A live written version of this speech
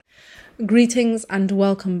Greetings and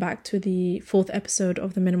welcome back to the fourth episode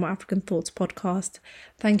of the Minimal African Thoughts podcast.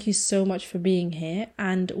 Thank you so much for being here,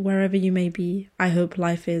 and wherever you may be, I hope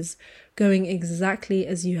life is going exactly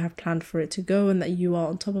as you have planned for it to go and that you are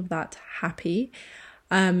on top of that happy.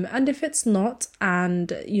 And if it's not,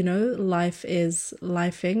 and life is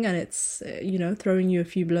lifing and it's throwing you a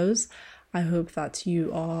few blows, I hope that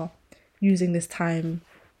you are using this time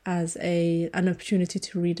as an opportunity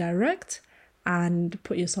to redirect and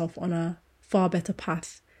put yourself on a far better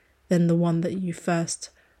path than the one that you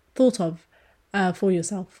first thought of for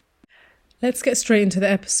yourself. Let's get straight into the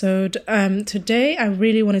episode. Today, I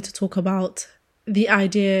really wanted to talk about the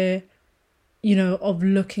idea, of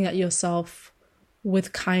looking at yourself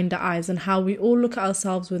with kinder eyes and how we all look at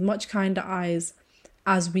ourselves with much kinder eyes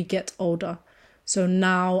as we get older. So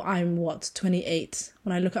now I'm 28.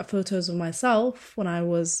 When I look at photos of myself when I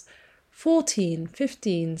was 14,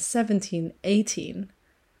 15, 17, 18,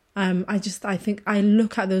 I think I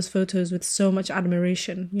look at those photos with so much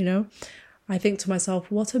admiration, I think to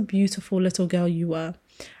myself, what a beautiful little girl you were.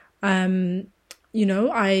 I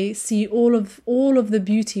see all of the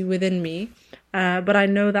beauty within me, but I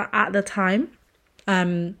know that at the time,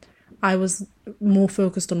 I was more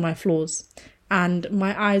focused on my flaws, and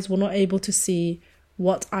my eyes were not able to see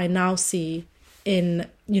what I now see in,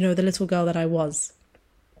 the little girl that I was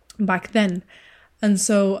back then. And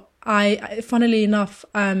so funnily enough,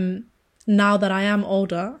 now that I am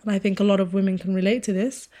older, and I think a lot of women can relate to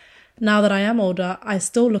this, now that I am older, I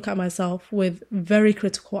still look at myself with very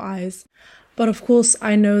critical eyes. But of course,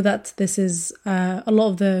 I know that this is a lot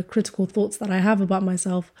of the critical thoughts that I have about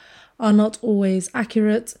myself are not always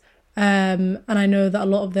accurate. And I know that a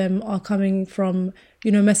lot of them are coming from,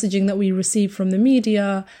 messaging that we receive from the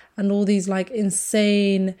media and all these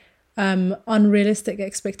insane, unrealistic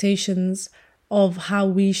expectations of how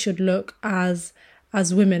we should look as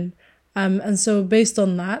women. And so based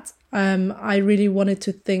on that, I really wanted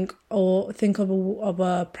to think of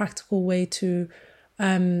a practical way to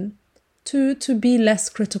be less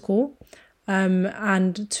critical,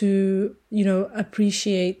 and to,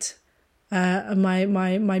 appreciate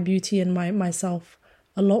my beauty and myself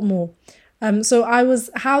a lot more. So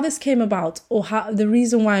how this came about, or the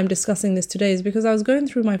reason why I'm discussing this today is because I was going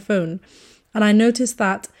through my phone and I noticed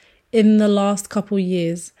that in the last couple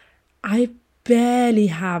years, I barely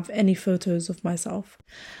have any photos of myself.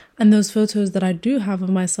 And those photos that I do have of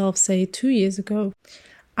myself, say 2 years ago,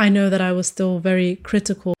 I know that I was still very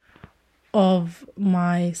critical of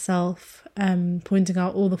myself, pointing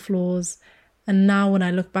out all the flaws. And now when I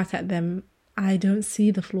look back at them, I don't see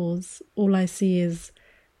the flaws. All I see is,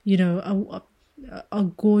 a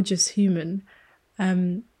gorgeous human.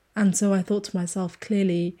 And so I thought to myself,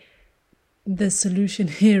 clearly, the solution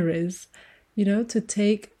here is, to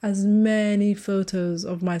take as many photos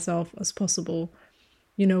of myself as possible,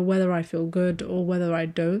 whether I feel good or whether I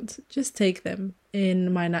don't, just take them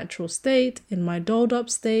in my natural state, in my dolled up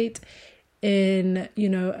state, in,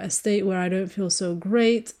 a state where I don't feel so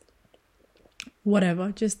great,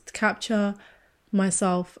 whatever, just capture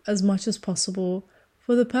myself as much as possible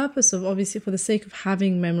for the purpose of, obviously, for the sake of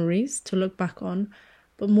having memories to look back on,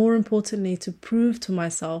 but more importantly, to prove to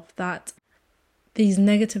myself that these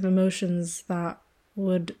negative emotions that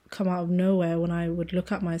would come out of nowhere when I would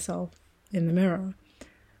look at myself in the mirror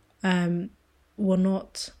were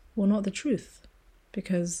not the truth,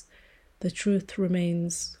 because the truth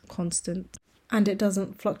remains constant and it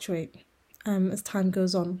doesn't fluctuate as time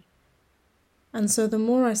goes on. And so the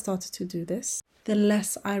more I started to do this, the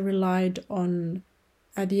less I relied on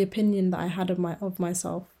the opinion that I had of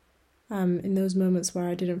myself in those moments where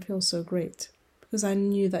I didn't feel so great, because I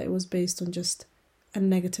knew that it was based on just a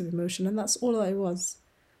negative emotion, and that's all that it was.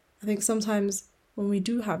 I think sometimes when we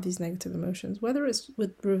do have these negative emotions, whether it's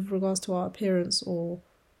with regards to our appearance or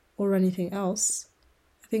anything else,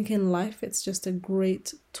 I think in life it's just a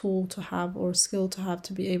great tool to have, or a skill to have,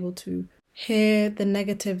 to be able to hear the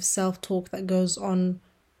negative self-talk that goes on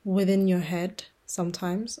within your head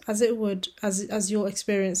sometimes, as you'll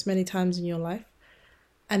experience many times in your life,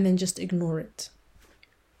 and then just ignore it.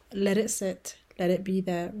 Let it sit, let it be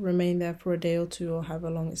there, remain there for a day or two or however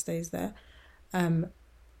long it stays there, and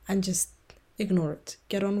just ignore it.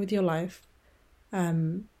 Get on with your life,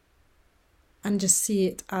 and just see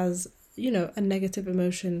it as, a negative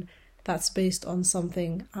emotion that's based on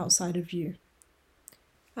something outside of you.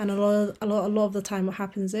 And a lot of the time what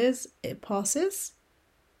happens is it passes,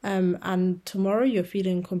 and tomorrow you're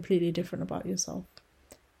feeling completely different about yourself.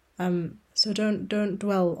 So don't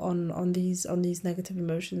dwell on these negative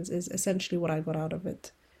emotions is essentially what I got out of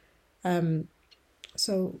it.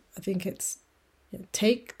 So I think it's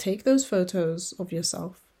take those photos of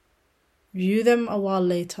yourself, view them a while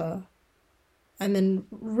later, and then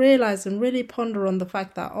realize and really ponder on the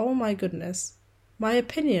fact that, oh my goodness, my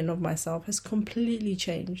opinion of myself has completely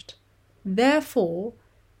changed. Therefore,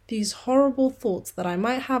 these horrible thoughts that I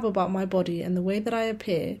might have about my body and the way that I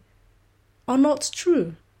appear are not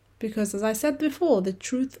true. Because as I said before, the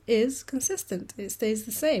truth is consistent. It stays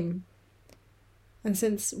the same. And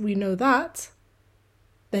since we know that,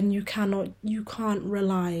 then you can't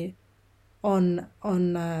rely on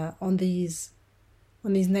these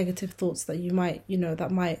negative thoughts that you might,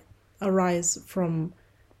 that might arise from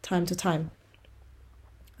time to time.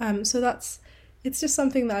 So it's just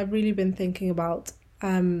something that I've really been thinking about.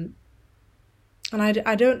 And I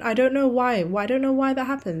don't know why. I don't know why that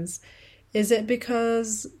happens. Is it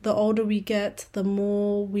because the older we get, the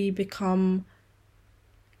more we become,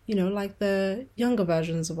 like the younger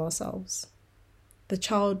versions of ourselves, the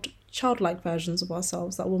childlike versions of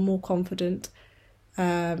ourselves that were more confident,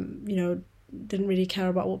 didn't really care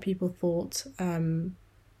about what people thought.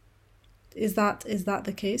 Is that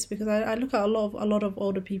the case? Because I look at a lot of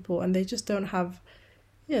older people, and they just don't have,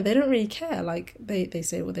 they don't really care. Like they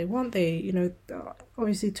say what they want. They,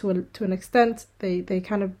 obviously to an extent, they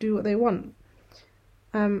kind of do what they want.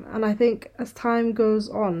 And I think as time goes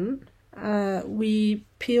on, we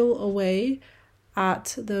peel away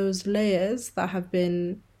at those layers that have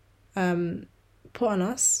been put on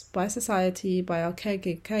us by society, by our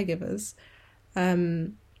caregivers,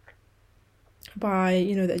 by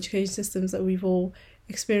the education systems that we've all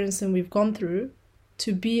experienced and we've gone through,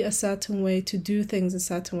 to be a certain way, to do things a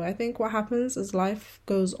certain way. I think what happens as life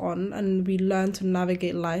goes on and we learn to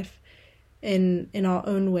navigate life in our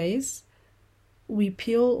own ways, we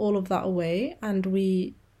peel all of that away and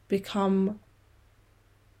we become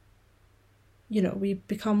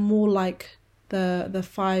more like the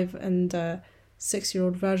 5 and 6 year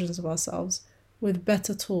old versions of ourselves, with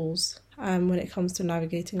better tools when it comes to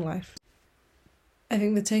navigating life. I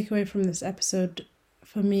think the takeaway from this episode,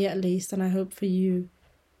 for me at least, and I hope for you,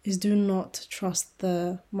 is do not trust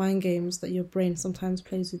the mind games that your brain sometimes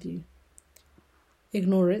plays with you.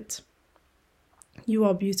 Ignore it. You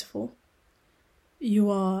are beautiful. You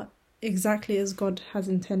are exactly as God has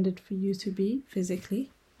intended for you to be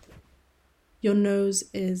physically. Your nose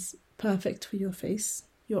is perfect for your face.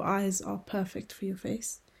 Your eyes are perfect for your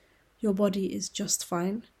face. Your body is just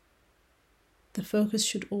fine. The focus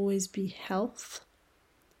should always be health.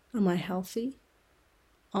 Am I healthy?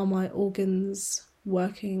 Are my organs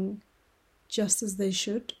working just as they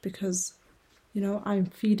should? Because, I'm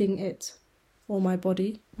feeding it, or my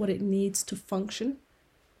body, what it needs to function,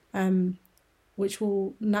 which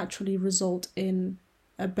will naturally result in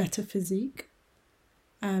a better physique.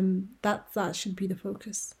 That should be the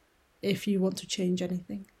focus if you want to change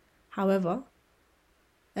anything. However,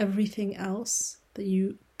 everything else that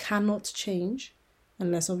you cannot change,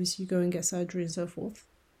 unless obviously you go and get surgery and so forth,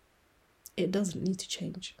 it doesn't need to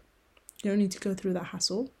change. You don't need to go through that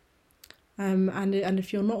hassle. And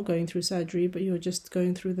if you're not going through surgery, but you're just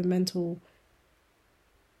going through the mental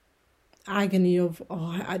agony of,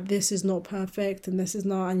 this is not perfect and this is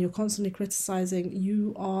not, and you're constantly criticizing,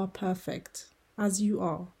 you are perfect as you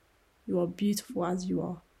are. You are beautiful as you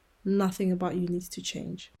are. Nothing about you needs to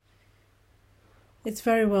change. It's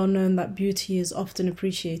very well known that beauty is often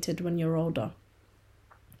appreciated when you're older.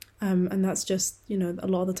 And that's just, a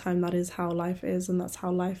lot of the time that is how life is, and that's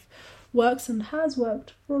how life works and has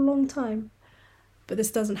worked for a long time. But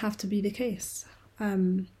this doesn't have to be the case.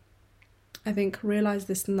 I think realize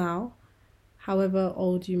this now, however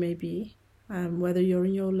old you may be, whether you're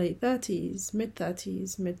in your late 30s,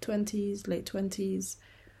 mid-30s, mid-20s, late 20s,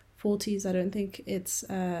 40s, I don't think it's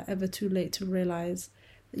ever too late to realize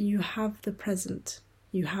that you have the present,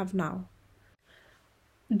 you have now.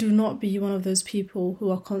 Do not be one of those people who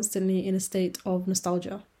are constantly in a state of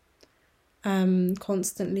nostalgia,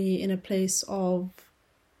 constantly in a place of,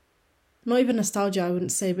 not even nostalgia I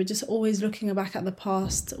wouldn't say, but just always looking back at the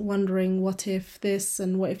past, wondering what if this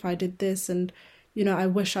and what if I did this and, I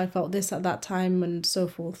wish I felt this at that time and so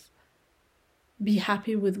forth. Be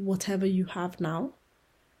happy with whatever you have now,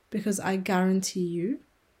 because I guarantee you,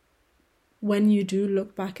 when you do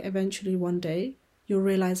look back eventually one day, you'll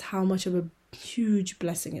realize how much of a huge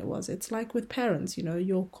blessing it was. It's like with parents,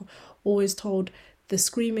 you're always told the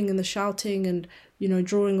screaming and the shouting and,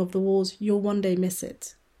 drawing of the walls, you'll one day miss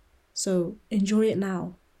it. So enjoy it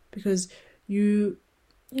now, because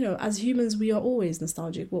as humans, we are always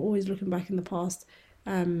nostalgic. We're always looking back in the past,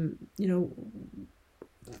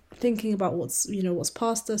 thinking about what's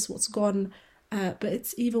past us, what's gone. But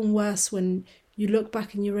it's even worse when you look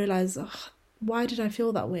back and you realize, why did I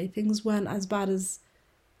feel that way? Things weren't as bad as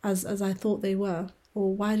I thought they were.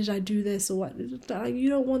 or why did I do this, or what. You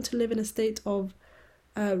don't want to live in a state of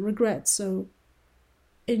regret. So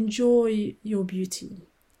enjoy your beauty,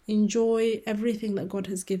 enjoy everything that God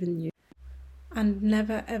has given you, and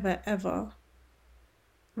never ever ever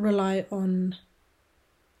rely on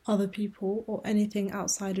other people or anything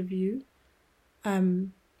outside of you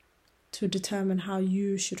to determine how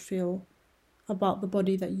you should feel about the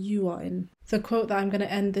body that you are in. The quote that I'm going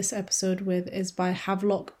to end this episode with is by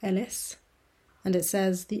Havelock Ellis, and it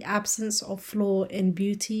says, "The absence of flaw in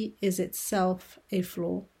beauty is itself a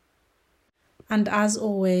flaw." And as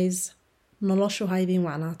always, noloshu haidhi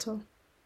ma'nato.